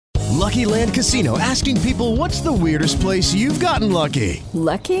Lucky Land Casino, asking people, what's the weirdest place you've gotten lucky?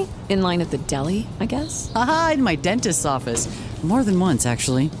 Lucky? In line at the deli, I guess? Aha, in my dentist's office. More than once,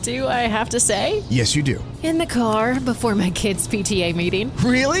 actually. Do I have to say? Yes, you do. In the car before my kids' PTA meeting.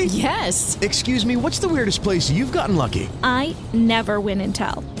 Really? Yes. Excuse me, what's the weirdest place you've gotten lucky? I never win and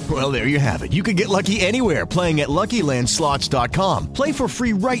tell. Well, there you have it. You can get lucky anywhere, playing at LuckyLandSlots.com. Play for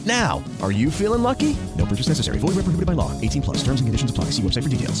free right now. Are you feeling lucky? No purchase necessary. Void where prohibited by law. 18 plus. Terms and conditions apply. See website for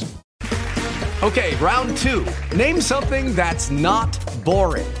details. Okay, round two. Name something that's not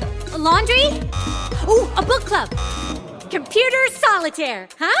boring. A laundry? Ooh, a book club. Computer solitaire,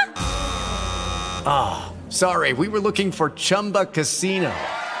 huh? Ah, sorry, we were looking for Chumba Casino.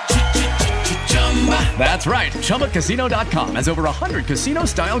 That's right, ChumbaCasino.com has over 100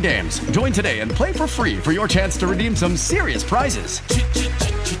 casino-style games. Join today and play for free for your chance to redeem some serious prizes.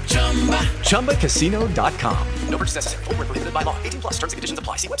 ChumbaCasino.com. No purchase necessary. Void where prohibited by law. 18 plus. Terms and conditions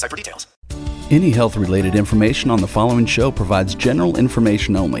apply. See website for details. Any health-related information on the following show provides general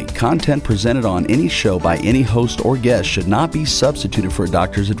information only. Content presented on any show by any host or guest should not be substituted for a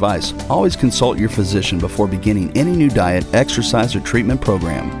doctor's advice. Always consult your physician before beginning any new diet, exercise, or treatment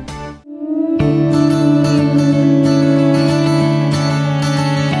program.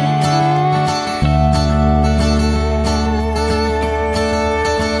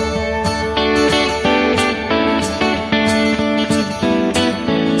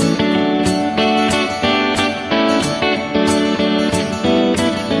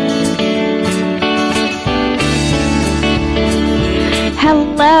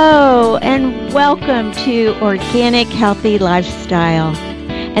 Hello and welcome to Organic Healthy Lifestyle.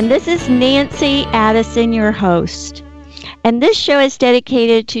 And this is Nancy Addison, your host. And this show is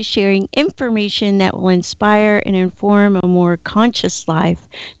dedicated to sharing information that will inspire and inform a more conscious life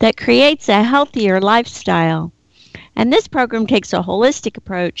that creates a healthier lifestyle. And this program takes a holistic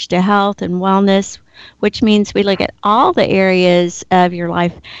approach to health and wellness, which means we look at all the areas of your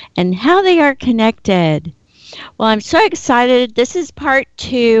life and how they are connected. Well, I'm so excited. This is part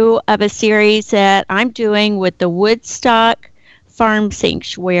 2 of a series that I'm doing with the Woodstock Farm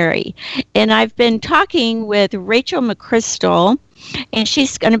Sanctuary. And I've been talking with Rachel McChrystal, and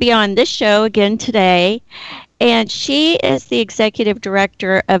she's going to be on this show again today. And she is the executive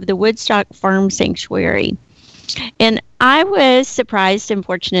director of the Woodstock Farm Sanctuary. And I was surprised and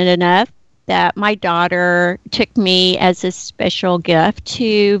fortunate enough that my daughter took me as a special gift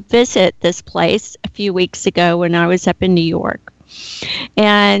to visit this place a few weeks ago when I was up in New York.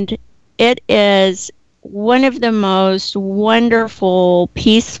 And it is one of the most wonderful,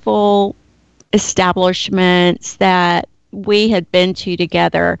 peaceful establishments that we had been to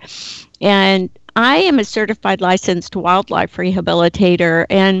together. And I am a certified licensed wildlife rehabilitator,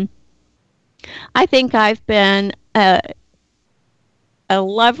 and I think I've been a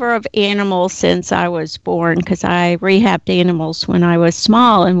lover of animals since I was born, because I rehabbed animals when I was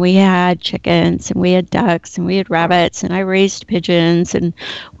small, and we had chickens and we had ducks and we had rabbits and I raised pigeons and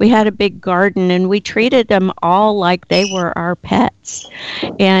we had a big garden, and we treated them all like they were our pets.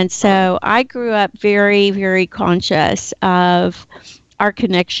 And so I grew up very, very conscious of our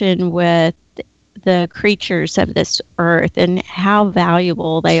connection with the creatures of this earth and how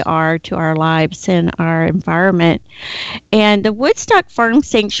valuable they are to our lives and our environment. And the Woodstock Farm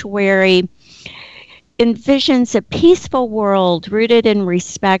Sanctuary envisions a peaceful world rooted in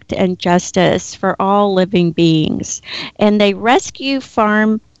respect and justice for all living beings. And they rescue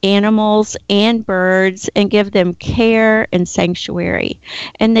farm animals and birds and give them care and sanctuary.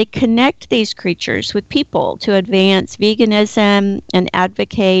 And they connect these creatures with people to advance veganism and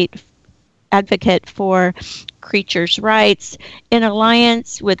advocate for creatures' rights in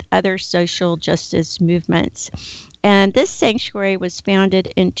alliance with other social justice movements. And this sanctuary was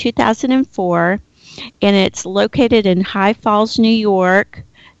founded in 2004, and it's located in High Falls, New York,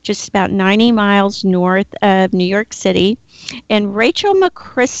 just about 90 miles north of New York City. And Rachel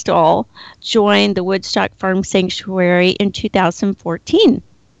McChrystal joined the Woodstock Farm Sanctuary in 2014.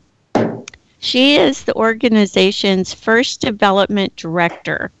 She is the organization's first development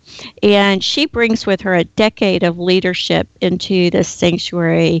director, and she brings with her a decade of leadership into the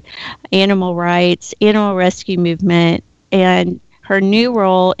sanctuary, animal rights, animal rescue movement, and her new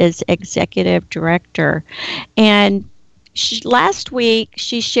role is executive director. And last week,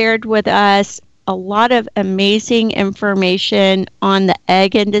 she shared with us a lot of amazing information on the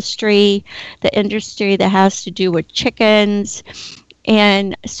egg industry, the industry that has to do with chickens.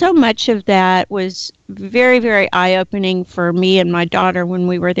 And so much of that was very, very eye-opening for me and my daughter when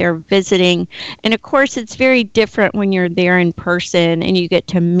we were there visiting. And of course, it's very different when you're there in person and you get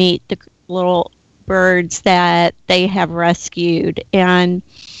to meet the little birds that they have rescued. And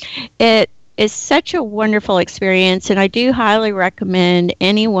it is such a wonderful experience. And I do highly recommend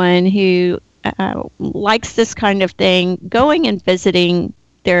anyone who likes this kind of thing going and visiting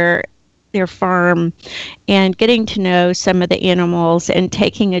their farm and getting to know some of the animals and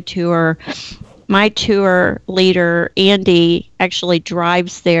taking a tour. My tour leader, Andy, actually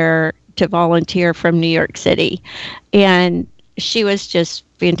drives there to volunteer from New York City. And she was just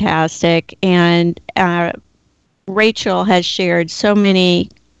fantastic. And Rachel has shared so many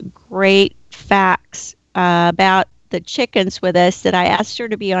great facts about the chickens with us that I asked her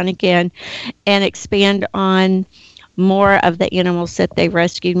to be on again and expand on more of the animals that they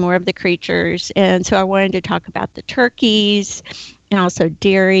rescued, more of the creatures. And so I wanted to talk about the turkeys and also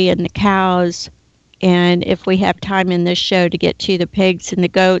dairy and the cows. And if we have time in this show to get to the pigs and the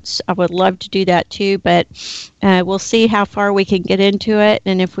goats, I would love to do that too. But we'll see how far we can get into it.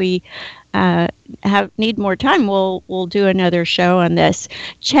 And if we need more time, we'll do another show on this.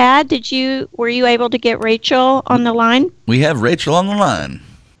 Chad, were you able to get Rachel on the line? We have Rachel on the line.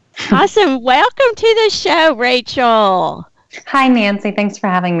 Awesome. Welcome to the show, Rachel. Hi, Nancy. Thanks for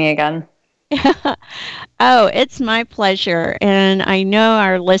having me again. Oh, it's my pleasure. And I know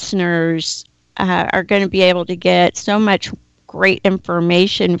our listeners are going to be able to get so much great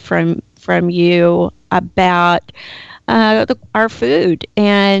information from you about our food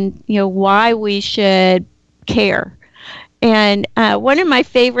and why we should care. And one of my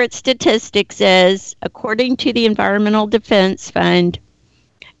favorite statistics is, according to the Environmental Defense Fund,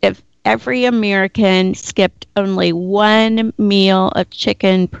 if every American skipped only one meal of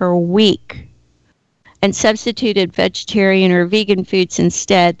chicken per week and substituted vegetarian or vegan foods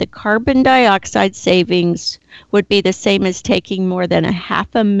instead, the carbon dioxide savings would be the same as taking more than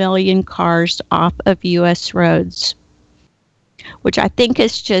 500,000 cars off of U.S. roads, which I think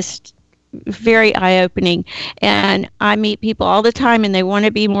is just very eye-opening. And I meet people all the time, and they want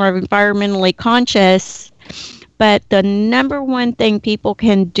to be more environmentally conscious, but the number one thing people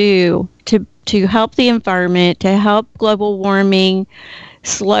can do to help the environment, to help global warming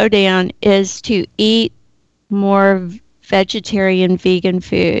slow down, is to eat more vegetarian, vegan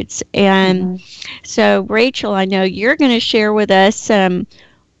foods. And so, Rachel, I know you're going to share with us some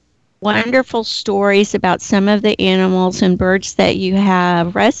wonderful stories about some of the animals and birds that you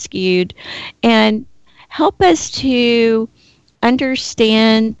have rescued, and help us to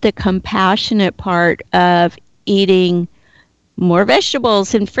understand the compassionate part of eating more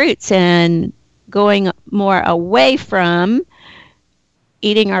vegetables and fruits and going more away from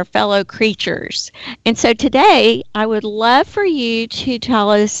eating our fellow creatures. And so today, I would love for you to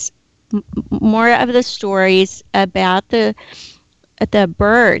tell us more of the stories about the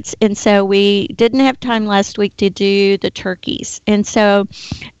birds. And so we didn't have time last week to do the turkeys. And so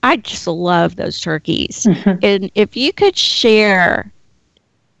I just love those turkeys. And if you could share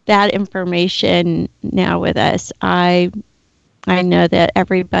that information now with us, I know that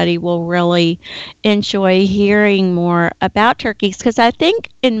everybody will really enjoy hearing more about turkeys, because I think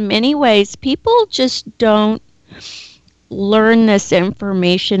in many ways people just don't learn this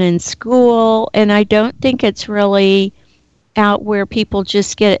information in school, and I don't think it's really out where people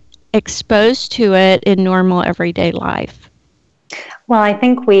just get exposed to it in normal everyday life. Well, I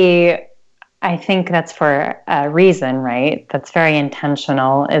think that's for a reason, right? That's very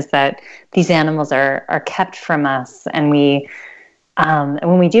intentional, is that these animals are kept from us, and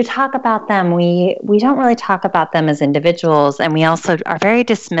when we do talk about them, we don't really talk about them as individuals, and we also are very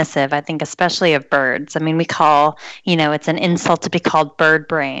dismissive, I think, especially of birds. I mean, we call, it's an insult to be called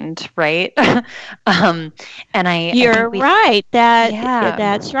bird-brained, right? You're right.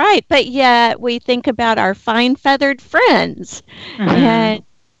 That's right. But yet we think about our fine-feathered friends and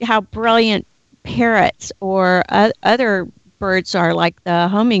how brilliant parrots or other birds are, like the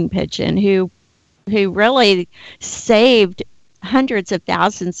homing pigeon, who really saved hundreds of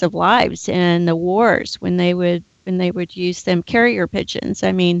thousands of lives in the wars when they would use them, carrier pigeons.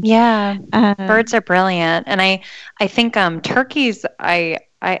 I mean, birds are brilliant. And I think turkeys, I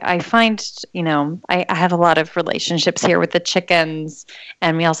find, I have a lot of relationships here with the chickens,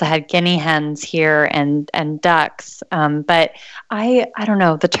 and we also had guinea hens here and ducks. But I don't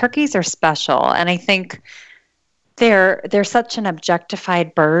know, the turkeys are special. And I think they're such an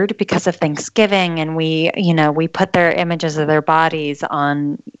objectified bird because of Thanksgiving, and we put their images of their bodies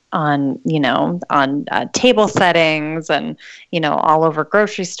on table settings and all over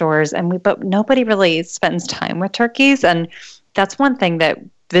grocery stores, but nobody really spends time with turkeys. And that's one thing that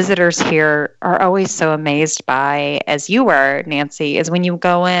visitors here are always so amazed by, as you were, Nancy, is when you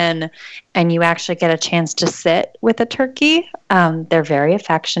go in and you actually get a chance to sit with a turkey. They're very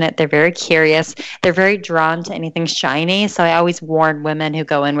affectionate. They're very curious. They're very drawn to anything shiny. So I always warn women who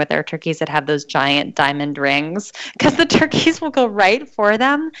go in with their turkeys that have those giant diamond rings, because the turkeys will go right for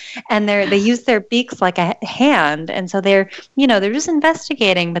them, and they use their beaks like a hand. And so they're just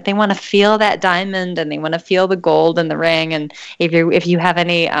investigating, but they want to feel that diamond and they want to feel the gold in the ring. And if you have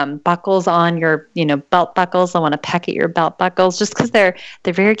any buckles on your belt buckles, they want to peck at your belt buckles, just because they're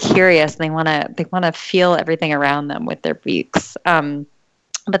very curious. They want to feel everything around them with their beaks.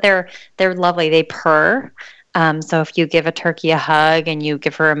 But they're lovely. They purr. So if you give a turkey a hug and you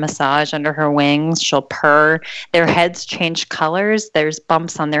give her a massage under her wings, she'll purr. Their heads change colors. There's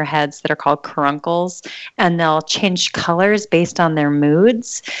bumps on their heads that are called caruncles, and they'll change colors based on their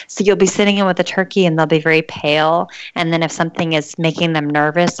moods. So you'll be sitting in with a turkey and they'll be very pale. And then if something is making them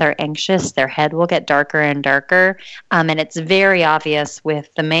nervous or anxious, their head will get darker and darker. And it's very obvious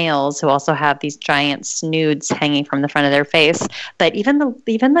with the males, who also have these giant snoods hanging from the front of their face. But even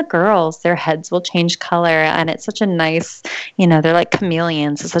the girls, their heads will change color. And it's such a nice, they're like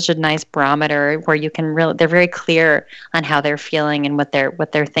chameleons. It's such a nice barometer where you can they're very clear on how they're feeling and what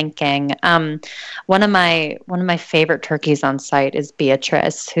they're thinking. One of my favorite turkeys on site is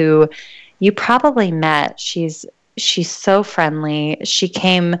Beatrice, who you probably met. She's so friendly. She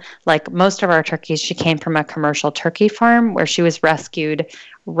came, like most of our turkeys, she came from a commercial turkey farm where she was rescued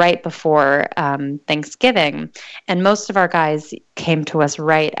right before Thanksgiving. And most of our guys came to us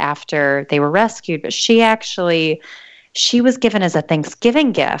right after they were rescued. But she was given as a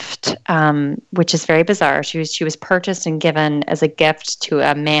Thanksgiving gift, which is very bizarre. She was purchased and given as a gift to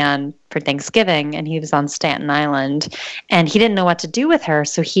a man for Thanksgiving, and he was on Staten Island, and he didn't know what to do with her,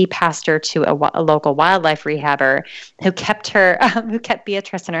 so he passed her to a local wildlife rehabber who kept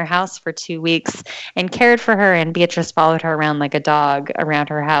Beatrice in her house for 2 weeks and cared for her, and Beatrice followed her around like a dog around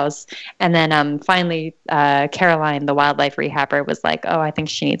her house. And then finally, Caroline, the wildlife rehabber, was like, oh, I think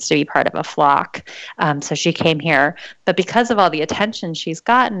she needs to be part of a flock. So she came here. But because of all the attention she's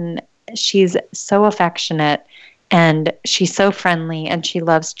gotten, she's so affectionate and she's so friendly, and she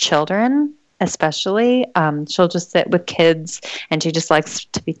loves children especially. She'll just sit with kids and she just likes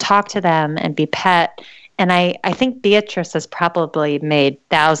to talk to them and be pet. And I think Beatrice has probably made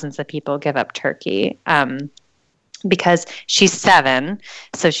thousands of people give up turkey. Because she's 7,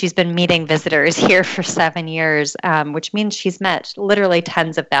 so she's been meeting visitors here for 7 years, which means she's met literally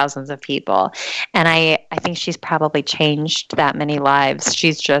tens of thousands of people. And I think she's probably changed that many lives.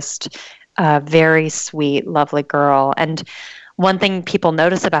 She's just a very sweet, lovely girl. And one thing people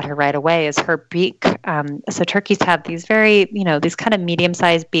notice about her right away is her beak. So turkeys have these very, these kind of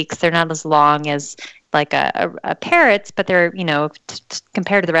medium-sized beaks. They're not as long as like a parrot's, but they're,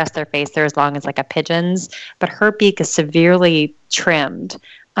 compared to the rest of their face, they're as long as like a pigeon's. But her beak is severely trimmed,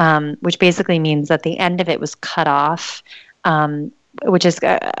 which basically means that the end of it was cut off, which is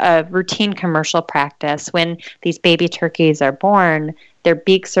a routine commercial practice. When these baby turkeys are born, their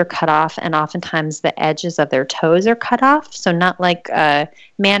beaks are cut off, and oftentimes the edges of their toes are cut off. So not like a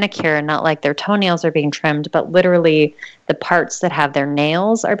manicure, not like their toenails are being trimmed, but literally the parts that have their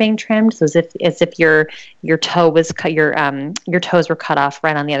nails are being trimmed. So as if your toe was cut, your toes were cut off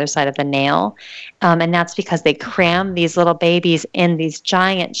right on the other side of the nail. And that's because they cram these little babies in these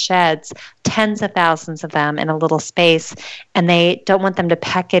giant sheds, tens of thousands of them in a little space, and they don't want them to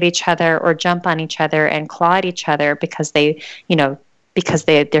peck at each other or jump on each other and claw at each other because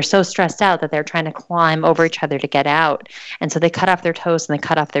they're so stressed out that they're trying to climb over each other to get out. And so they cut off their toes and they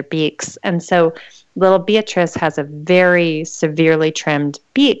cut off their beaks. And so little Beatrice has a very severely trimmed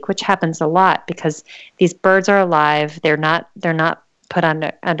beak, which happens a lot because these birds are alive. They're not put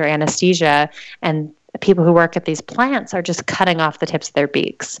under anesthesia, and people who work at these plants are just cutting off the tips of their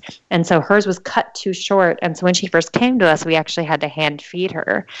beaks. And so hers was cut too short. And so when she first came to us, we actually had to hand feed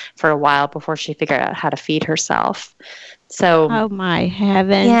her for a while before she figured out how to feed herself. So, oh my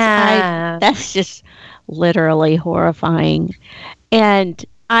heavens. Yeah. That's just literally horrifying. And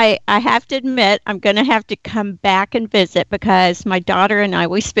I have to admit, I'm going to have to come back and visit because my daughter and I,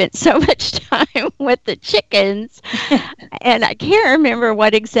 we spent so much time with the chickens. And I can't remember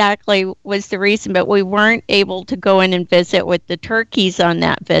what exactly was the reason, but we weren't able to go in and visit with the turkeys on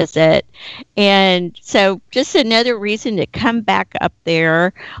that visit. And so just another reason to come back up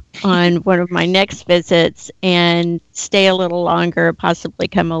there on one of my next visits and stay a little longer, possibly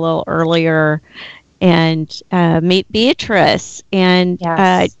come a little earlier, and meet Beatrice. And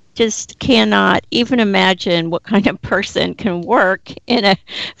Yes. Just cannot even imagine what kind of person can work in a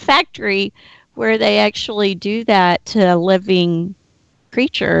factory where they actually do that to living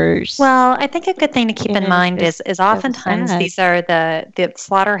creatures. Well, I think a good thing to keep in mind is oftentimes sad. these are the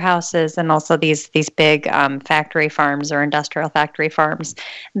slaughterhouses and also these big factory farms or industrial factory farms.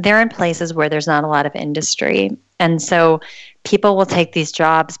 They're in places where there's not a lot of industry. And so people will take these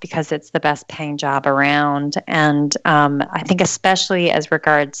jobs because it's the best paying job around. And I think especially as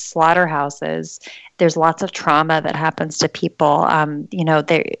regards slaughterhouses, there's lots of trauma that happens to people. A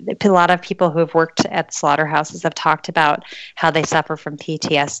lot of people who have worked at slaughterhouses have talked about how they suffer from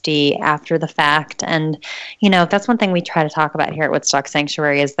PTSD after the fact. And, that's one thing we try to talk about here at Woodstock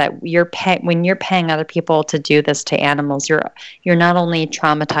Sanctuary is that when you're paying other people to do this to animals, you're not only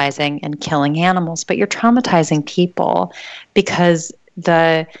traumatizing and killing animals, but you're traumatizing people because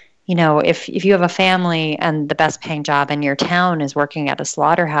if you have a family and the best paying job in your town is working at a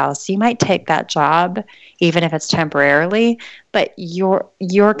slaughterhouse, you might take that job, even if it's temporarily, but you're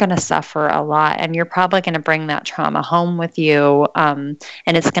going to suffer a lot and you're probably going to bring that trauma home with you. And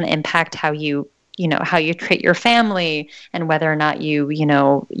it's going to impact how you treat your family and whether or not you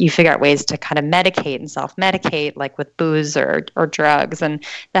figure out ways to kind of medicate and self-medicate, like with booze or drugs. And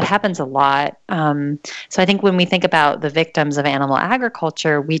that happens a lot. So I think when we think about the victims of animal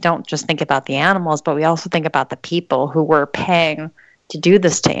agriculture, we don't just think about the animals, but we also think about the people who were paying to do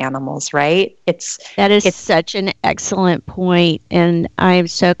this to animals, right? That is such an excellent point. And I'm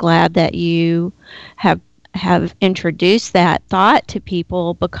so glad that you have introduced that thought to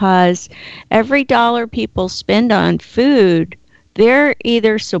people, because every dollar people spend on food, they're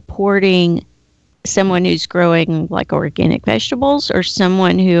either supporting someone who's growing like organic vegetables or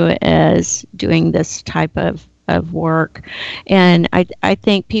someone who is doing this type of work. And I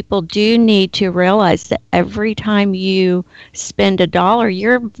think people do need to realize that every time you spend a dollar,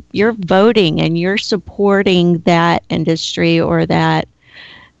 you're voting and you're supporting that industry or that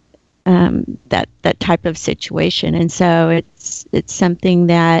type of situation. And so it's something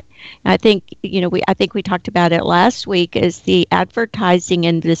that I think we talked about it last week, is the advertising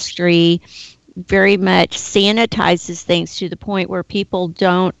industry very much sanitizes things to the point where people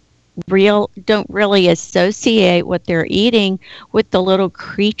don't really associate what they're eating with the little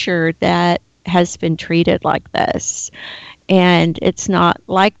creature that has been treated like this. And it's not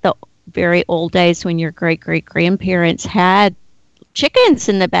like the very old days when your great-great-grandparents had chickens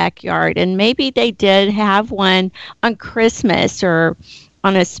in the backyard, and maybe they did have one on Christmas or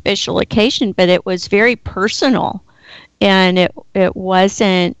on a special occasion, but it was very personal, and it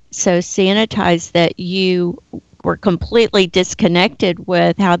wasn't so sanitized that you were completely disconnected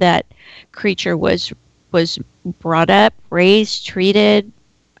with how that creature was brought up, raised, treated,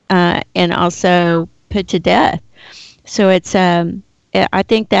 and also put to death. So it's I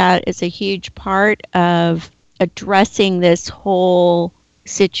think that is a huge part of addressing this whole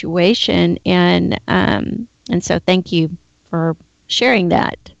situation, and so thank you for sharing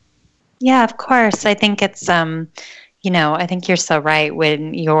that. Yeah, of course. I think it's I think you're so right.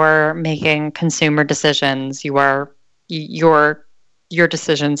 When you're making consumer decisions, your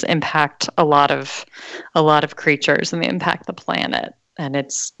decisions impact a lot of creatures, and they impact the planet. And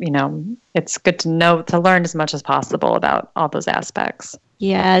it's good to learn as much as possible about all those aspects.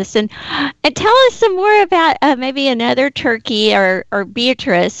 Yes, and tell us some more about maybe another turkey or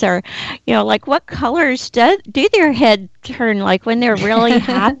Beatrice, or like what colors do their head turn like when they're really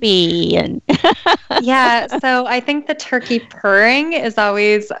happy? And yeah, so I think the turkey purring is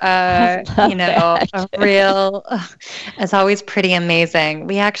always it's always pretty amazing.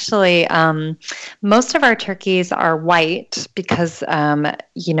 We actually most of our turkeys are white because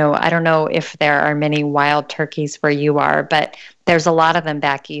I don't know if there are many wild turkeys where you are, but there's a lot of them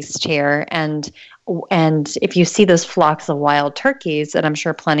back east here, and if you see those flocks of wild turkeys, and I'm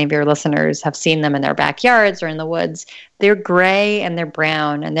sure plenty of your listeners have seen them in their backyards or in the woods, they're gray and they're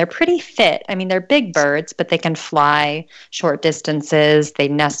brown and they're pretty fit. I mean, they're big birds, but they can fly short distances. They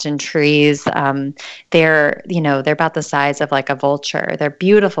nest in trees. They're about the size of like a vulture. They're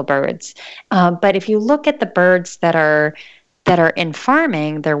beautiful birds. But if you look at the birds that are in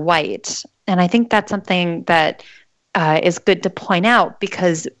farming, they're white, and I think that's something that is good to point out,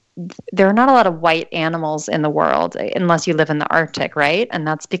 because there are not a lot of white animals in the world unless you live in the Arctic, right? And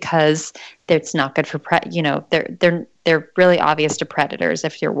that's because it's not good for they're really obvious to predators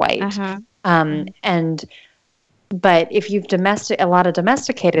if you're white. But if you've a lot of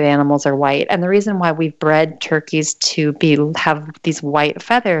domesticated animals are white, and the reason why we've bred turkeys to have these white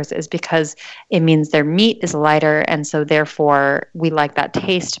feathers is because it means their meat is lighter, and so therefore we like that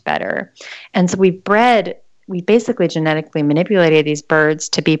taste better. And so we basically genetically manipulated these birds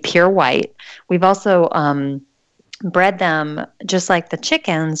to be pure white. We've also bred them, just like the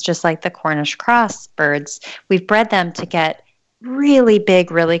chickens, just like the Cornish cross birds, we've bred them to get really big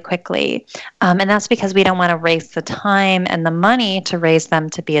really quickly. And that's because we don't want to waste the time and the money to raise them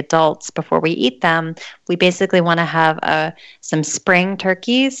to be adults before we eat them. We basically want to have some spring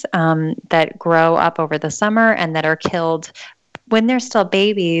turkeys that grow up over the summer and that are killed when they're still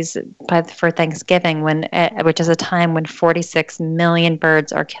babies for Thanksgiving, which is a time when 46 million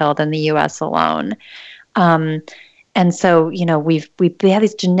birds are killed in the U.S. alone. And so, we have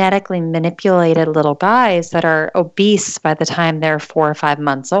these genetically manipulated little guys that are obese by the time they're 4 or 5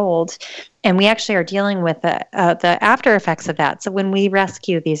 months old. And we actually are dealing with the after effects of that. So when we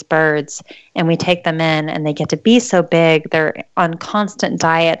rescue these birds and we take them in and they get to be so big, they're on constant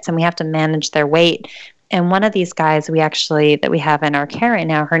diets and we have to manage their weight. And one of these guys that we have in our care right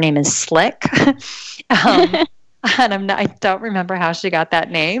now, her name is Slick. And I don't remember how she got that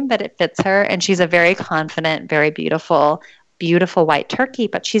name, but it fits her. And she's a very confident, very beautiful white turkey,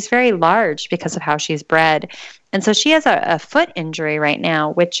 but she's very large because of how she's bred. And so she has a foot injury right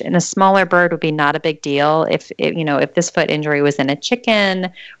now, which in a smaller bird would be not a big deal. If this foot injury was in a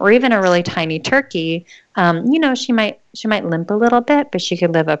chicken or even a really tiny turkey, she might limp a little bit, but she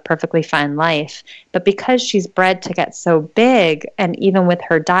could live a perfectly fine life. But because she's bred to get so big, and even with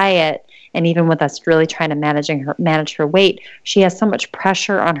her diet, and even with us really trying to manage her weight, she has so much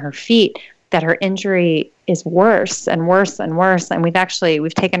pressure on her feet that her injury is worse and worse and worse. And we've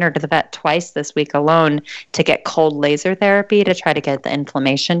taken her to the vet twice this week alone to get cold laser therapy to try to get the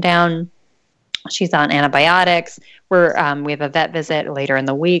inflammation down. She's on antibiotics. We have a vet visit later in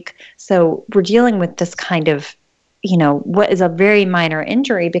the week. So we're dealing with this kind of, what is a very minor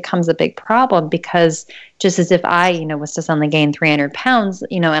injury becomes a big problem, because just as if I, was to suddenly gain 300 pounds,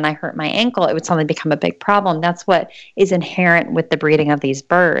 and I hurt my ankle, it would suddenly become a big problem. That's what is inherent with the breeding of these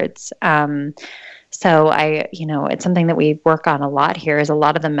birds. So it's something that we work on a lot here. Is a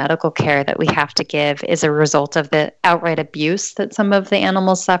lot of the medical care that we have to give is a result of the outright abuse that some of the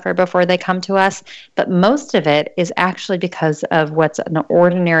animals suffer before they come to us. But most of it is actually because of what's an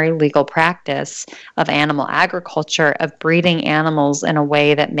ordinary legal practice of animal agriculture, of breeding animals in a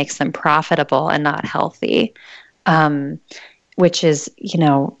way that makes them profitable and not healthy. Which is,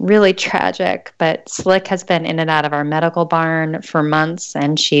 really tragic. But Slick has been in and out of our medical barn for months,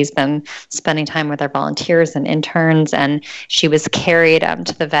 and she's been spending time with our volunteers and interns. And she was carried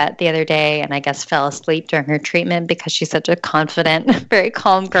to the vet the other day, and I guess fell asleep during her treatment because she's such a confident, very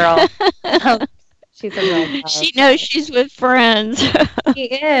calm girl. She's a real love. She knows she's with friends. She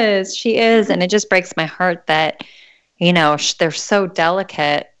is. And it just breaks my heart that, they're so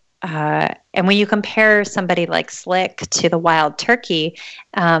delicate. And when you compare somebody like Slick to the wild turkey,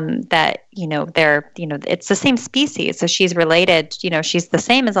 it's the same species. So she's related, she's the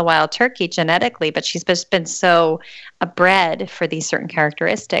same as a wild turkey genetically, but she's just been so bred for these certain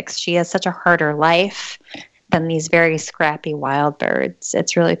characteristics. She has such a harder life than these very scrappy wild birds.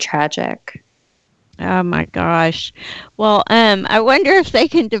 It's really tragic. Oh my gosh. Well, I wonder if they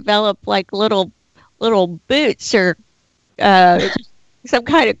can develop like little boots or, some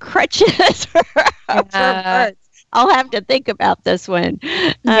kind of crutches for birds. I'll have to think about this one.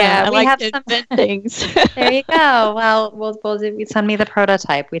 I we like have to some invent things. There you go. Well, we'll send me the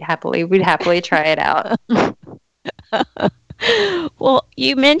prototype. We'd happily try it out. Well,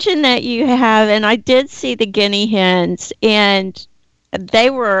 you mentioned that you have, and I did see the guinea hens, and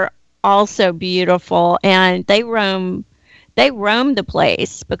they were also beautiful, and they roam the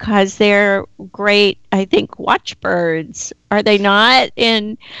place because they're great, I think, watchbirds. Are they not?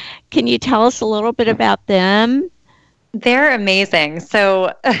 And can you tell us a little bit about them? They're amazing.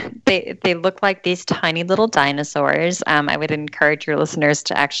 So they look like these tiny little dinosaurs. I would encourage your listeners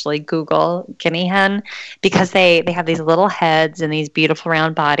to actually Google guinea hen, because they have these little heads and these beautiful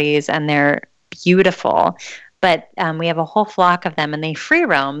round bodies, and they're beautiful. But we have a whole flock of them, and they free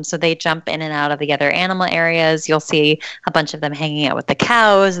roam. So they jump in and out of the other animal areas. You'll see a bunch of them hanging out with the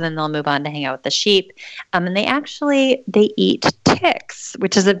cows, and then they'll move on to hang out with the sheep. And they eat ticks,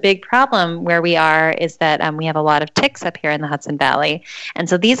 which is a big problem where we are, is that we have a lot of ticks up here in the Hudson Valley. And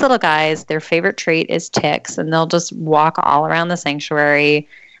so these little guys, their favorite treat is ticks, and they'll just walk all around the sanctuary,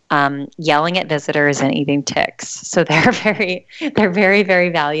 yelling at visitors and eating ticks. So they're very, very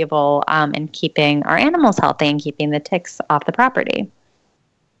valuable in keeping our animals healthy and keeping the ticks off the property.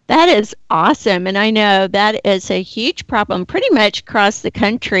 That is awesome. And I know that is a huge problem pretty much across the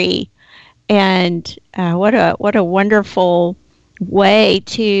country. And what a wonderful way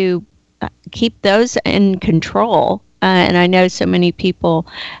to keep those in control. And I know so many people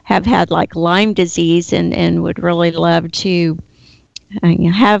have had like Lyme disease and would really love to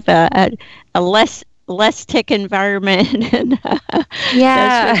have a less tick environment, and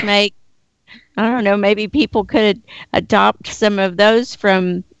this would make I don't know, maybe people could adopt some of those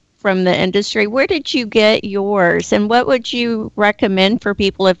from the industry. Where did you get yours, and what would you recommend for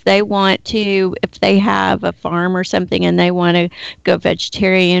people if they have a farm or something and they want to go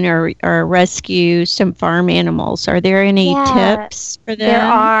vegetarian or rescue some farm animals? Are there any tips for them? There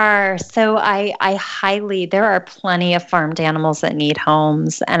are. So there are plenty of farmed animals that need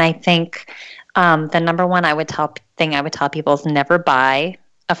homes, and I think the number one thing I would tell people is never buy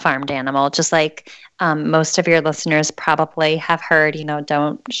a farmed animal. Just like most of your listeners probably have heard,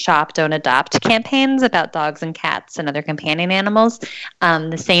 don't shop, don't adopt campaigns about dogs and cats and other companion animals.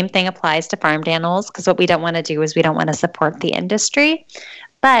 The same thing applies to farmed animals, because what we don't want to do is we don't want to support the industry.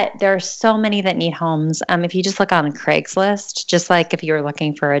 But there are so many that need homes. If you just look on Craigslist, just like if you're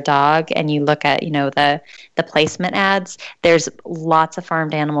looking for a dog and you look at, the placement ads, there's lots of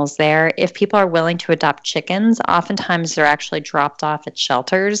farmed animals there. If people are willing to adopt chickens, oftentimes they're actually dropped off at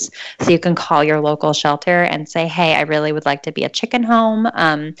shelters. So you can call your local shelter and say, hey, I really would like to be a chicken home.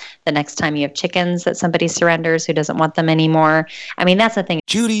 The next time you have chickens that somebody surrenders who doesn't want them anymore. I mean, that's the thing.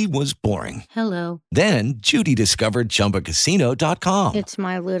 Judy was boring. Hello. Then Judy discovered ChumbaCasino.com. It's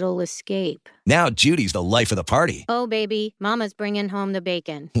my little escape. Now Judy's the life of the party. Oh, baby, mama's bringing home the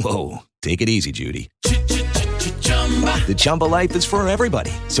bacon. Whoa, take it easy, Judy. The Chumba life is for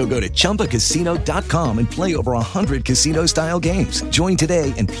everybody. So go to ChumbaCasino.com and play over 100 casino-style games. Join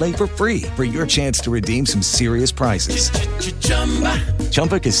today and play for free for your chance to redeem some serious prizes.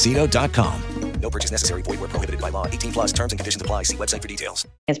 ChumbaCasino.com. No purchase necessary. Void where prohibited by law. 18 plus terms and conditions apply. See website for details.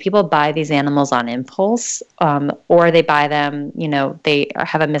 As people buy these animals on impulse, or they buy them, they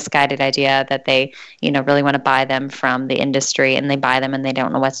have a misguided idea that they, really want to buy them from the industry, and they buy them and they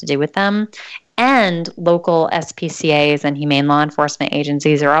don't know what to do with them. And local SPCAs and humane law enforcement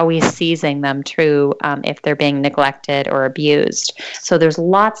agencies are always seizing them too if they're being neglected or abused. So there's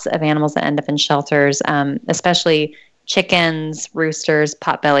lots of animals that end up in shelters, especially chickens, roosters,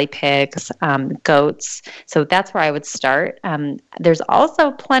 potbelly pigs, goats. So that's where I would start. There's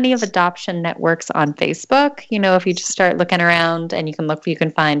also plenty of adoption networks on Facebook. If you just start looking around, and you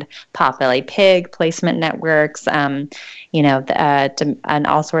can find potbelly pig placement networks, and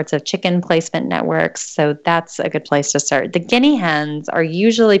all sorts of chicken placement networks. So that's a good place to start. The guinea hens are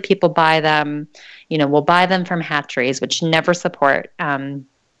usually, people buy them, we'll buy them from hatcheries, which never support,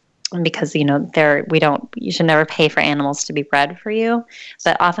 because you should never pay for animals to be bred for you.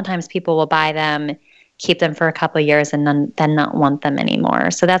 But oftentimes people will buy them, keep them for a couple of years, and then not want them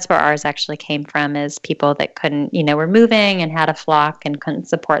anymore. So that's where ours actually came from, is people that couldn't, were moving and had a flock and couldn't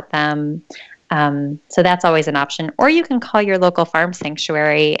support them. So that's always an option. Or you can call your local farm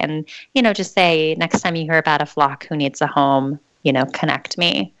sanctuary and, just say, next time you hear about a flock who needs a home, connect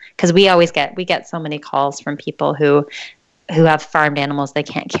me. Because we get so many calls from people who have farmed animals they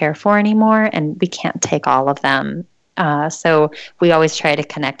can't care for anymore, and we can't take all of them. So we always try to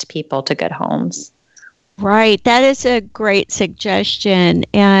connect people to good homes. Right. That is a great suggestion.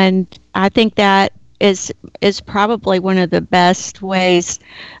 And I think that is probably one of the best ways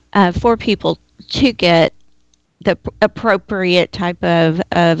for people to get the appropriate type of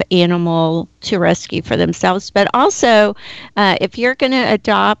animal to rescue for themselves. But also, if you're going to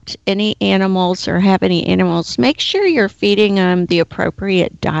adopt any animals or have any animals, make sure you're feeding them the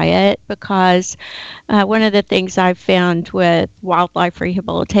appropriate diet, because one of the things I've found with wildlife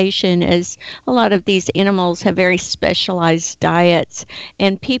rehabilitation is a lot of these animals have very specialized diets,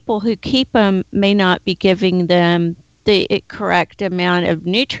 and people who keep them may not be giving them the correct amount of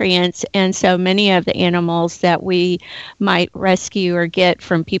nutrients, and so many of the animals that we might rescue or get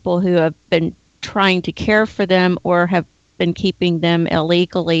from people who have been trying to care for them or have been keeping them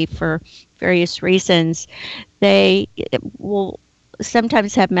illegally for various reasons, they will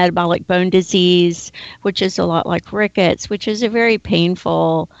sometimes have metabolic bone disease, which is a lot like rickets, which is a very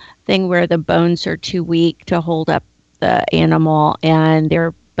painful thing where the bones are too weak to hold up the animal and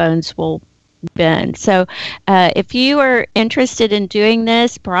their bones will bend. So if you are interested in doing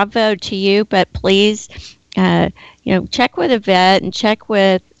this, bravo to you, but please check with a vet and check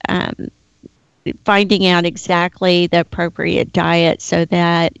with finding out exactly the appropriate diet so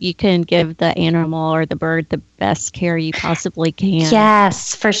that you can give the animal or the bird the best care you possibly can.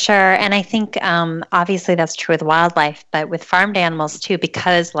 Yes, for sure. And I think obviously that's true with wildlife, but with farmed animals too,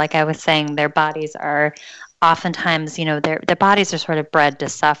 because like I was saying, their bodies are oftentimes, their bodies are sort of bred to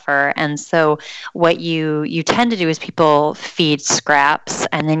suffer. And so what you tend to do is people feed scraps,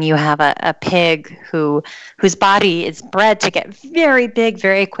 and then you have a pig whose body is bred to get very big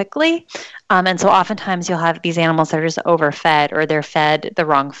very quickly. And so oftentimes you'll have these animals that are just overfed, or they're fed the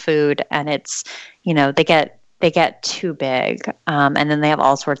wrong food, and it's, they get they get too big. And then they have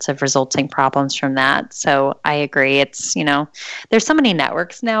all sorts of resulting problems from that. So I agree. It's, there's so many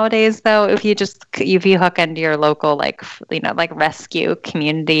networks nowadays, though. If you hook into your local, like rescue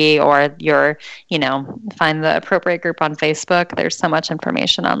community, or find the appropriate group on Facebook, there's so much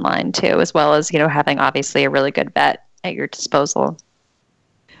information online too, as well as, having obviously a really good vet at your disposal.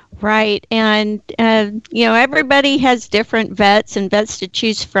 Right. And, everybody has different vets to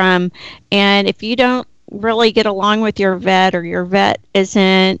choose from. And if you don't really get along with your vet, or your vet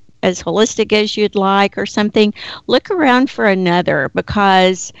isn't as holistic as you'd like or something, look around for another,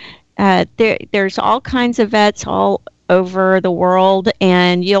 because there's all kinds of vets all over the world,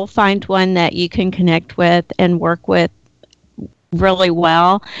 and you'll find one that you can connect with and work with really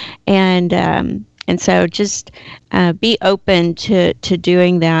well. And so just be open to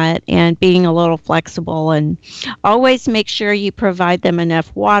doing that, and being a little flexible, and always make sure you provide them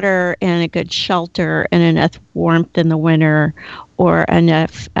enough water and a good shelter and enough warmth in the winter, or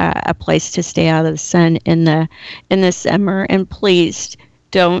enough a place to stay out of the sun in the summer. And please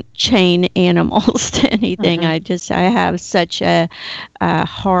don't chain animals to anything. Mm-hmm. I have such a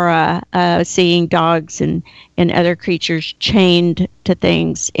horror seeing dogs and other creatures chained to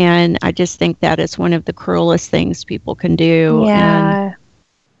things, and I just think that is one of the cruelest things people can do. Yeah.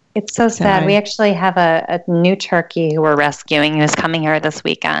 It's so sad. We actually have a new turkey who we're rescuing, who's coming here this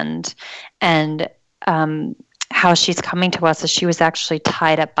weekend, and how she's coming to us is she was actually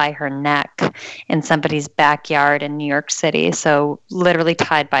tied up by her neck in somebody's backyard in New York City. So literally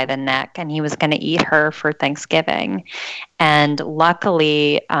tied by the neck, and he was going to eat her for Thanksgiving. And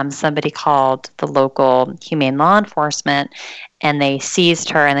luckily, somebody called the local humane law enforcement, and they seized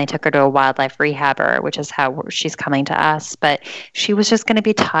her and they took her to a wildlife rehabber, which is how she's coming to us. But she was just going to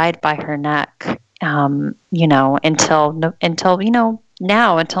be tied by her neck, until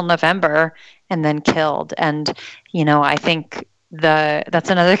November, and then killed. And, I think that's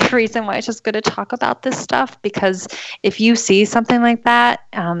another reason why it's just good to talk about this stuff, because if you see something like that,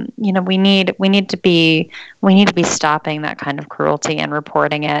 we need to be stopping that kind of cruelty and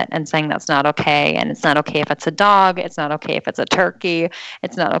reporting it and saying that's not okay. And it's not okay if it's a dog. It's not okay if it's a turkey.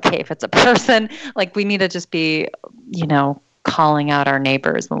 It's not okay if it's a person. Like, we need to just be, calling out our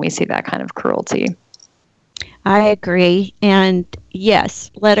neighbors when we see that kind of cruelty. I agree. And yes,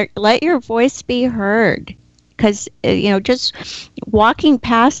 let your voice be heard, because, just walking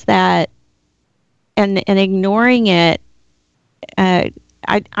past that and ignoring it,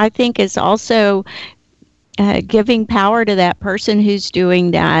 I think is also giving power to that person who's doing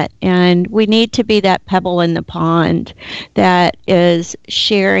that. And we need to be that pebble in the pond that is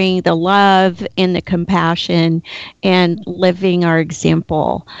sharing the love and the compassion and living our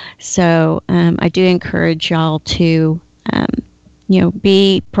example. So I do encourage y'all to,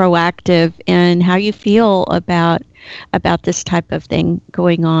 be proactive in how you feel about this type of thing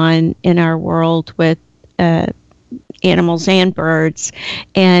going on in our world with animals and birds.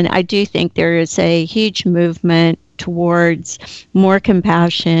 And I do think there is a huge movement towards more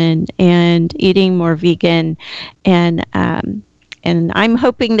compassion and eating more vegan. And I'm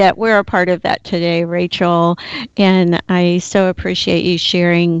hoping that we're a part of that today, Rachel. And I so appreciate you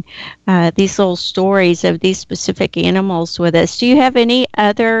sharing these little stories of these specific animals with us. Do you have any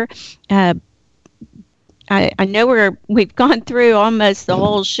other I know we've gone through almost the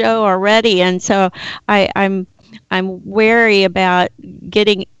whole show already, and so I'm wary about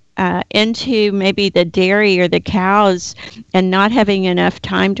getting into maybe the dairy or the cows and not having enough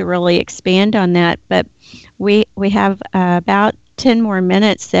time to really expand on that. But we have about 10 more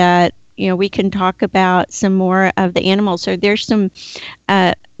minutes that we can talk about some more of the animals. So there's some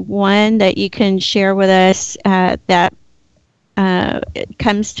one that you can share with us that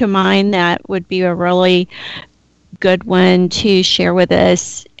comes to mind that would be a really good one to share with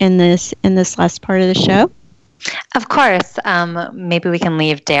us in this last part of the show? Of course. Maybe we can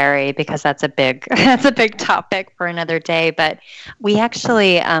leave dairy because that's a big topic for another day. But we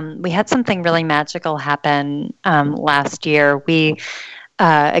actually we had something really magical happen last year. We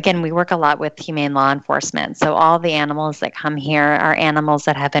work a lot with humane law enforcement. So all the animals that come here are animals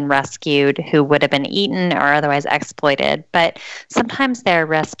that have been rescued who would have been eaten or otherwise exploited. But sometimes they're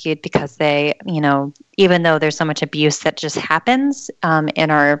rescued because they, even though there's so much abuse that just happens in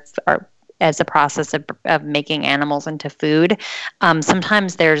our as a process of making animals into food,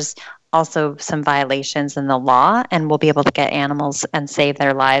 sometimes there's also some violations in the law, and we'll be able to get animals and save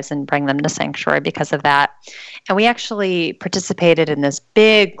their lives and bring them to sanctuary because of that. And we actually participated in this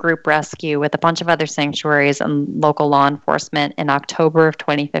big group rescue with a bunch of other sanctuaries and local law enforcement in October of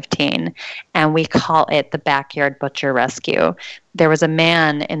 2015, and we call it the Backyard Butcher Rescue. There was a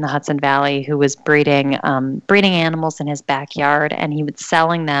man in the Hudson Valley who was breeding animals in his backyard, and he was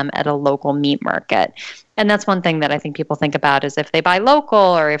selling them at a local meat market. And that's one thing that I think people think about is if they buy local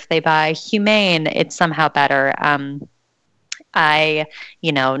or if they buy humane, it's somehow better.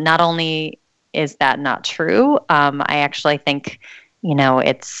 Not only is that not true, I actually think,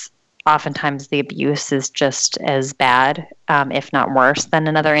 it's oftentimes the abuse is just as bad, if not worse than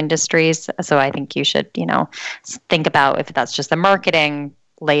in other industries. So I think you should, think about if that's just a marketing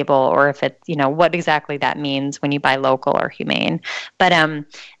label or if it's, what exactly that means when you buy local or humane. But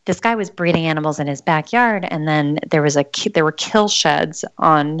this guy was breeding animals in his backyard, and then there were kill sheds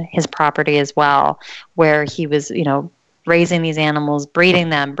on his property as well, where he was, raising these animals, breeding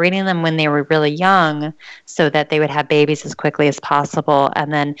them when they were really young so that they would have babies as quickly as possible,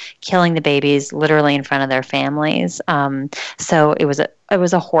 and then killing the babies literally in front of their families. So it was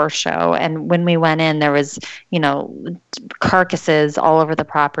a horror show. And when we went in, there was, carcasses all over the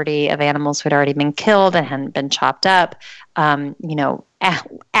property of animals who had already been killed and hadn't been chopped up.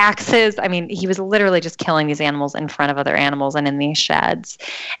 Axes. I mean, he was literally just killing these animals in front of other animals and in these sheds.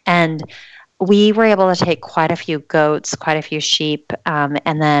 And we were able to take quite a few goats, quite a few sheep,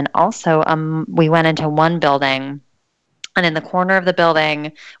 and then also we went into one building, and in the corner of the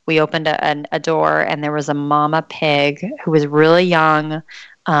building, we opened a door, and there was a mama pig who was really young,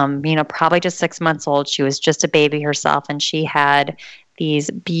 probably just 6 months old. She was just a baby herself, and she had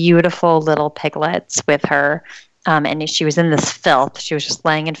these beautiful little piglets with her. And she was in this filth. She was just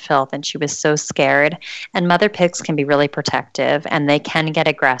laying in filth, and she was so scared. And mother pigs can be really protective, and they can get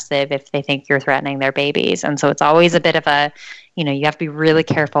aggressive if they think you're threatening their babies. And so it's always a bit of a, you have to be really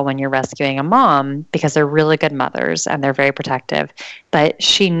careful when you're rescuing a mom because they're really good mothers and they're very protective. But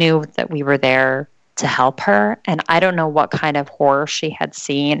she knew that we were there to help her, and I don't know what kind of horror she had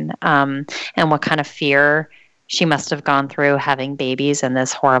seen, and what kind of fear she must have gone through having babies in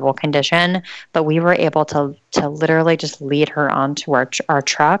this horrible condition, but we were able to literally just lead her onto our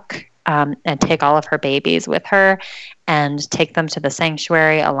truck, and take all of her babies with her and take them to the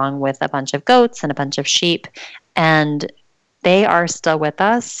sanctuary along with a bunch of goats and a bunch of sheep. And they are still with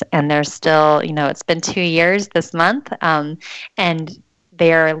us, and they're still, it's been 2 years this month, and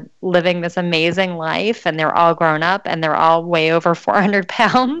they're living this amazing life, and they're all grown up, and they're all way over 400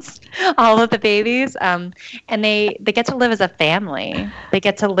 pounds, all of the babies. And they get to live as a family. They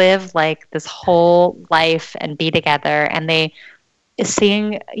get to live like this whole life and be together. And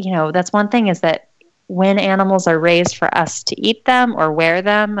that's one thing, is that when animals are raised for us to eat them or wear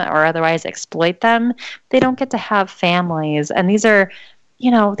them or otherwise exploit them, they don't get to have families. And these are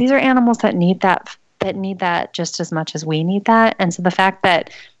animals that need that just as much as we need that. And so the fact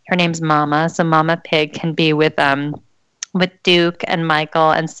that her name's Mama, so Mama Pig can be with Duke and Michael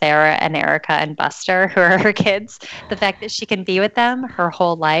and Sarah and Erica and Buster, who are her kids, the fact that she can be with them her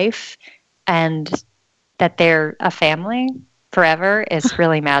whole life and that they're a family forever is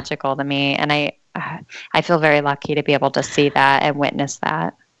really magical to me. And I feel very lucky to be able to see that and witness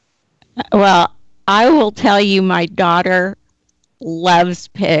that. Well, I will tell you, my daughter loves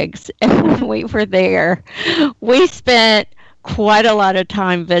pigs, and when we were there, we spent quite a lot of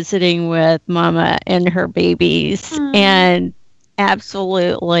time visiting with Mama and her babies, and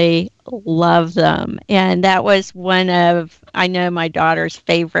absolutely love them. And that was one of, I know, my daughter's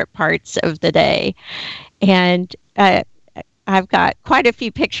favorite parts of the day. And I've got quite a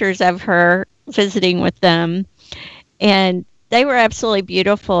few pictures of her visiting with them, and they were absolutely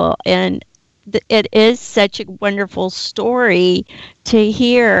beautiful. And it is such a wonderful story to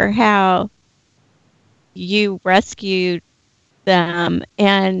hear how you rescued them.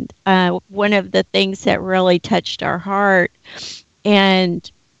 And one of the things that really touched our heart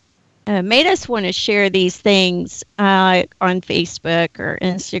and made us want to share these things on Facebook or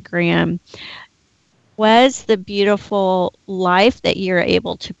Instagram was the beautiful life that you're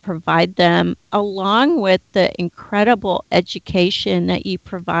able to provide them, along with the incredible education that you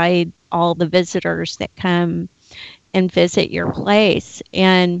provide all the visitors that come and visit your place.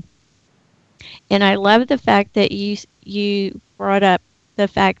 And I love the fact that you brought up the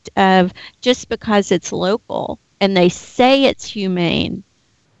fact of just because it's local and they say it's humane,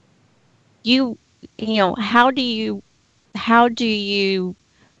 how do you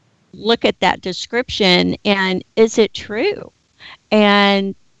look at that description, and is it true?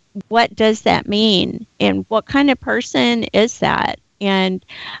 And what does that mean? And what kind of person is that? And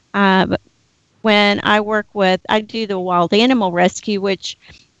when I do the wild animal rescue, which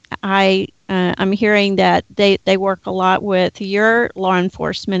I'm hearing that they work a lot with your law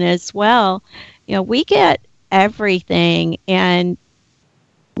enforcement as well. We get everything, and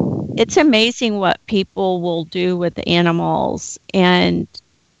it's amazing what people will do with animals and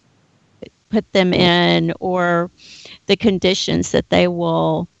put them in, or the conditions that they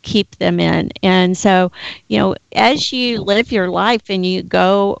will keep them in. And so, as you live your life and you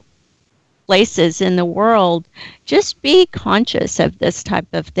go places in the world, just be conscious of this type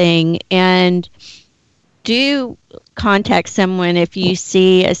of thing, and do contact someone if you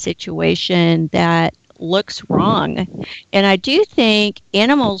see a situation that looks wrong. And I do think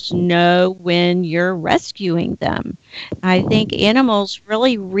animals know when you're rescuing them. I think animals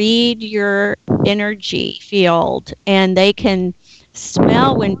really read your energy field, and they can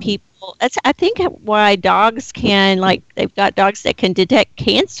smell when people, that's I think why dogs can, like, they've got dogs that can detect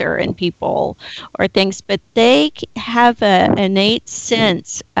cancer in people or things, but they have an innate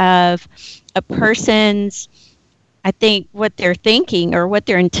sense of a person's, I think, what they're thinking or what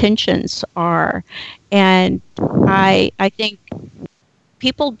their intentions are. And I think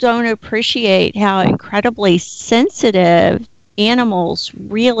people don't appreciate how incredibly sensitive animals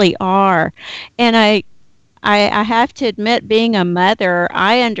really are. And I have to admit, being a mother,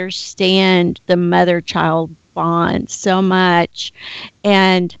 I understand the mother-child bond so much.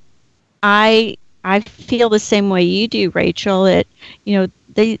 And I feel the same way you do, Rachel, that,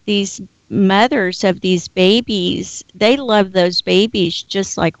 these mothers of these babies, they love those babies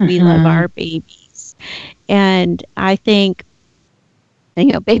just like we love our babies. And I think,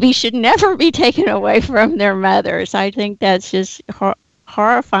 babies should never be taken away from their mothers. I think that's just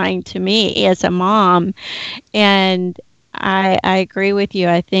horrifying to me as a mom. And I agree with you.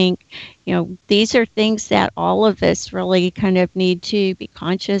 I think, these are things that all of us really kind of need to be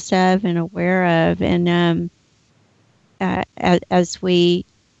conscious of and aware of. And as we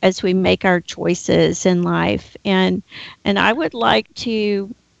make our choices in life. And I would like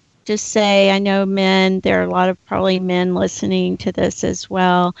to just say, I know there are a lot of probably men listening to this as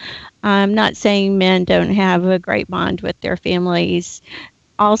well. I'm not saying men don't have a great bond with their families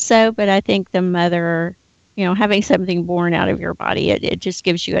also, but I think the mother, having something born out of your body, it just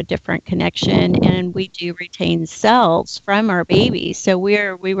gives you a different connection. And we do retain cells from our babies, so we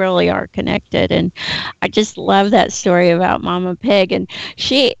really are connected. And I just love that story about Mama Pig, and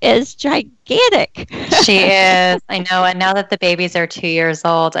she is gigantic. She is. I know. And now that the babies are 2 years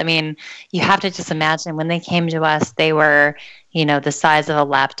old, I mean, you have to just imagine when they came to us, they were, the size of a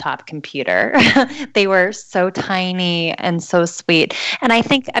laptop computer. They were so tiny and so sweet. And I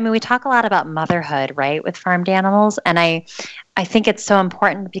think, we talk a lot about motherhood, right, with farmed animals. And I think it's so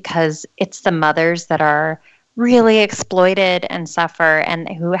important because it's the mothers that are really exploited and suffer, and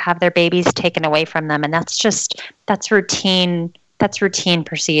who have their babies taken away from them. And that's routine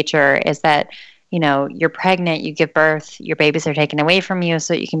procedure, is that, you're pregnant, you give birth, your babies are taken away from you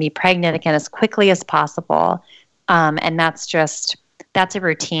so you can be pregnant again as quickly as possible. And that's a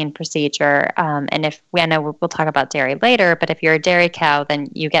routine procedure. And I know we'll talk about dairy later, but if you're a dairy cow, then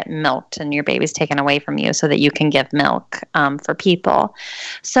you get milked and your baby's taken away from you so that you can give milk for people.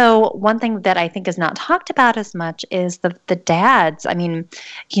 So one thing that I think is not talked about as much is the dads.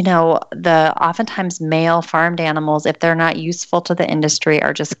 The oftentimes male farmed animals, if they're not useful to the industry,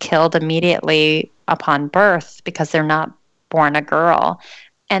 are just killed immediately upon birth because they're not born a girl.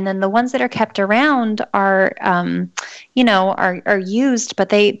 And then the ones that are kept around are used, but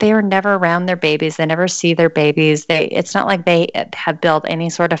they are never around their babies. They never see their babies. It's not like they have built any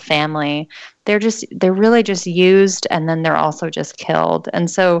sort of family. They're really just used, and then they're also just killed.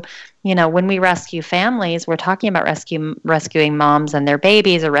 And so, when we rescue families, we're talking about rescuing moms and their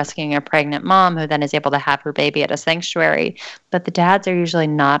babies, or rescuing a pregnant mom who then is able to have her baby at a sanctuary. But the dads are usually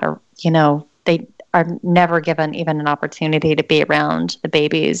not, they are never given even an opportunity to be around the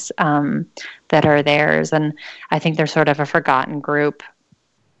babies that are theirs. And I think they're sort of a forgotten group.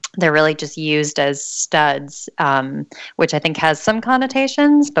 They're really just used as studs, which I think has some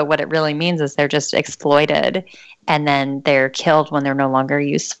connotations, but what it really means is they're just exploited, and then they're killed when they're no longer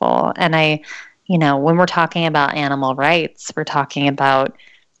useful. And when we're talking about animal rights, we're talking about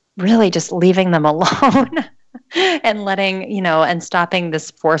really just leaving them alone. And letting, and stopping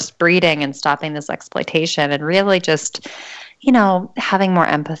this forced breeding and stopping this exploitation, and really just, having more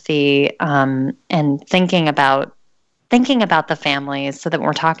empathy and thinking about the families, so that when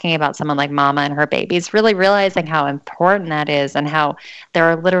we're talking about someone like Mama and her babies, really realizing how important that is, and how there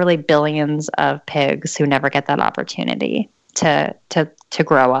are literally billions of pigs who never get that opportunity to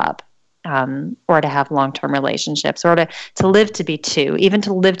grow up. or to have long-term relationships, or to live to be 2, even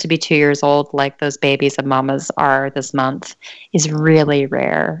to live to be 2 years old, like those babies of mamas are this month, is really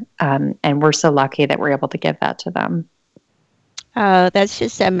rare. And we're so lucky that we're able to give that to them. Oh, that's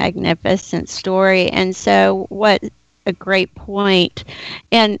just a magnificent story. And so what a great point.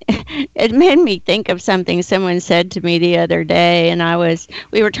 And it made me think of something someone said to me the other day. And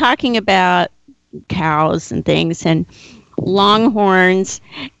we were talking about cows and things and longhorns,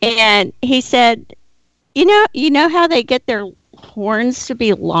 and he said, you know how they get their horns to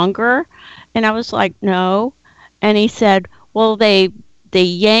be longer? And I was like, no. And he said, well, they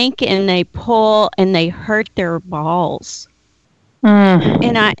yank and they pull and they hurt their balls.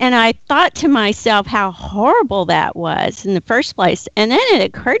 And I thought to myself how horrible that was in the first place. And then it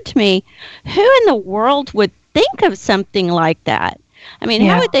occurred to me, who in the world would think of something like that? I mean,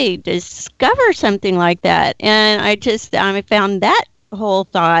 how would they discover something like that? And I found that whole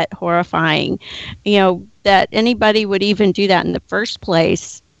thought horrifying, that anybody would even do that in the first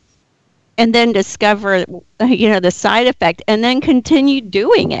place and then discover, the side effect and then continue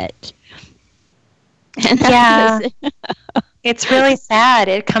doing it. And it's really sad.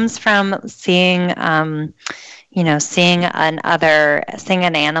 It comes from seeing seeing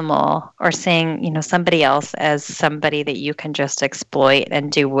an animal or seeing, somebody else as somebody that you can just exploit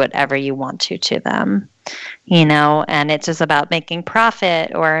and do whatever you want to them, and it's just about making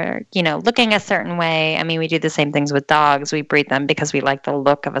profit or, looking a certain way. I mean, we do the same things with dogs. We breed them because we like the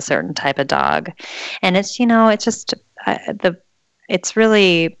look of a certain type of dog. And it's, it's just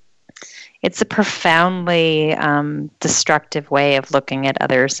it's a profoundly destructive way of looking at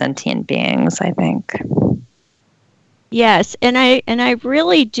other sentient beings, I think. Yes, and I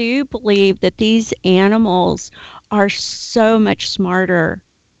really do believe that these animals are so much smarter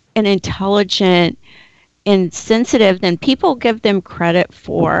and intelligent and sensitive than people give them credit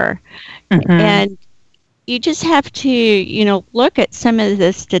for. Mm-hmm. And you just have to, look at some of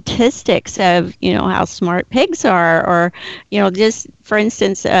the statistics of, how smart pigs are, or, just for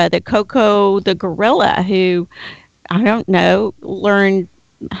instance, the Coco, the gorilla, who, I don't know, learned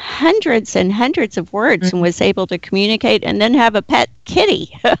hundreds and hundreds of words and was able to communicate and then have a pet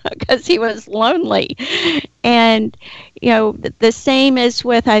kitty because he was lonely. And, the same is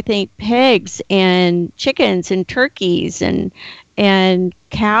with, I think, pigs and chickens and turkeys and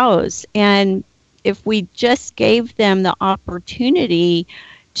cows. And if we just gave them the opportunity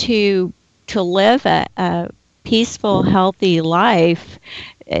to live a peaceful, healthy life,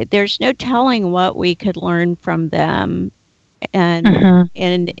 there's no telling what we could learn from them.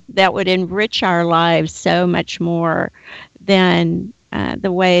 And that would enrich our lives so much more than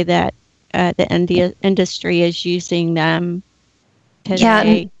the way that the industry is using them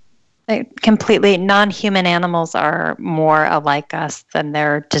today. Yeah, completely. Non-human animals are more alike us than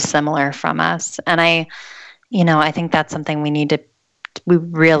they're dissimilar from us. And I think that's something we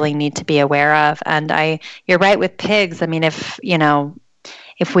really need to be aware of. And you're right with pigs. I mean, if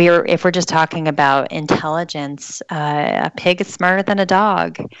we're just talking about intelligence, a pig is smarter than a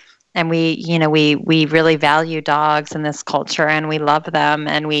dog. And we really value dogs in this culture, and we love them,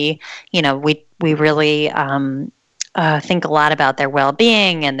 and we really think a lot about their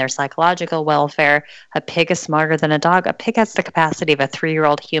well-being and their psychological welfare. A pig is smarter than a dog. A pig has the capacity of a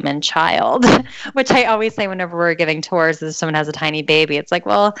 3-year-old human child, which I always say whenever we're giving tours, if someone has a tiny baby, it's like,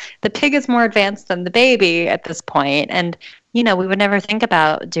 well, the pig is more advanced than the baby at this point. And we would never think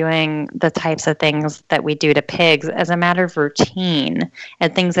about doing the types of things that we do to pigs as a matter of routine,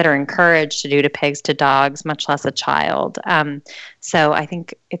 and things that are encouraged to do to pigs to dogs, much less a child. So I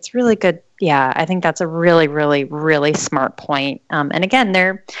think it's really good. Yeah, I think that's a really, really, really smart point. And again,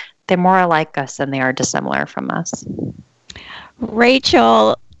 they're more alike us than they are dissimilar from us.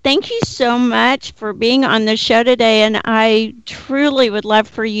 Rachel, thank you so much for being on the show today. And I truly would love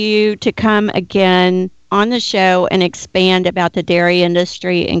for you to come again on the show and expand about the dairy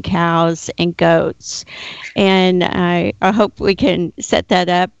industry and cows and goats. And I hope we can set that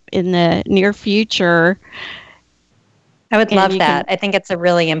up in the near future. I would love that. I think it's such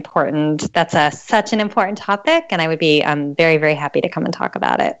an important topic, and I would be very, very happy to come and talk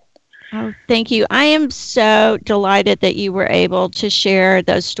about it. Oh, thank you. I am so delighted that you were able to share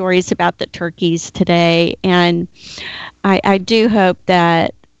those stories about the turkeys today. And I do hope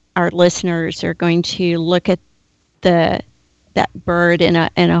that our listeners are going to look at that bird in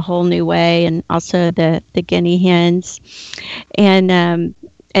a whole new way, and also the guinea hens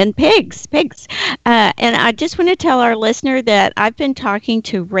and pigs. And I just want to tell our listener that I've been talking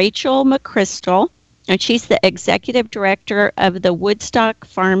to Rachel McChrystal, and she's the executive director of the Woodstock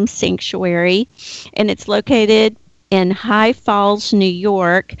Farm Sanctuary, and it's located in High Falls, New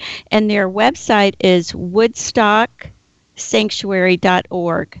York, and their website is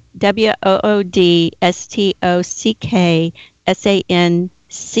woodstocksanctuary.org,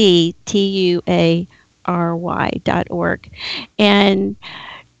 woodstocksanctuary.org. And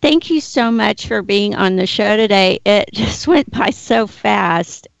thank you so much for being on the show today. It just went by so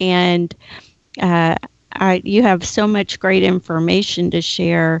fast, and you have so much great information to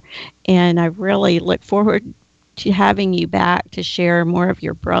share, and I really look forward to having you back to share more of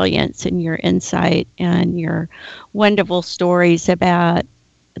your brilliance and your insight and your wonderful stories about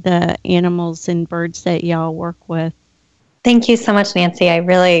the animals and birds that y'all work with. Thank you so much, Nancy. I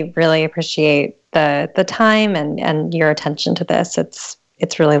really, really appreciate the time and your attention to this. It's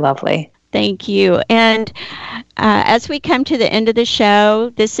really lovely. Thank you. And as we come to the end of the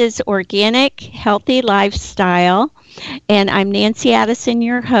show, this is Organic Healthy Lifestyle. And I'm Nancy Addison,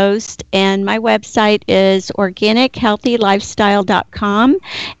 your host. And my website is organichealthylifestyle.com.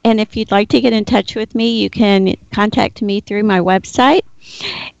 And if you'd like to get in touch with me, you can contact me through my website.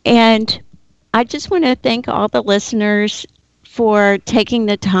 And I just want to thank all the listeners for taking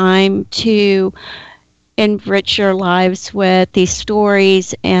the time to enrich your lives with these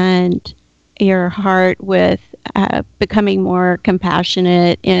stories and your heart with becoming more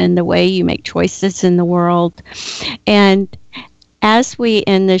compassionate in the way you make choices in the world. And as we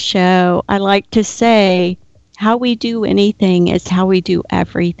end the show, I like to say, how we do anything is how we do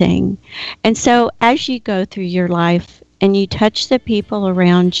everything. And so as you go through your life and you touch the people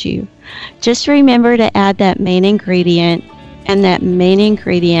around you, just remember to add that main ingredient, and that main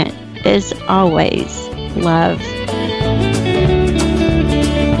ingredient is always love.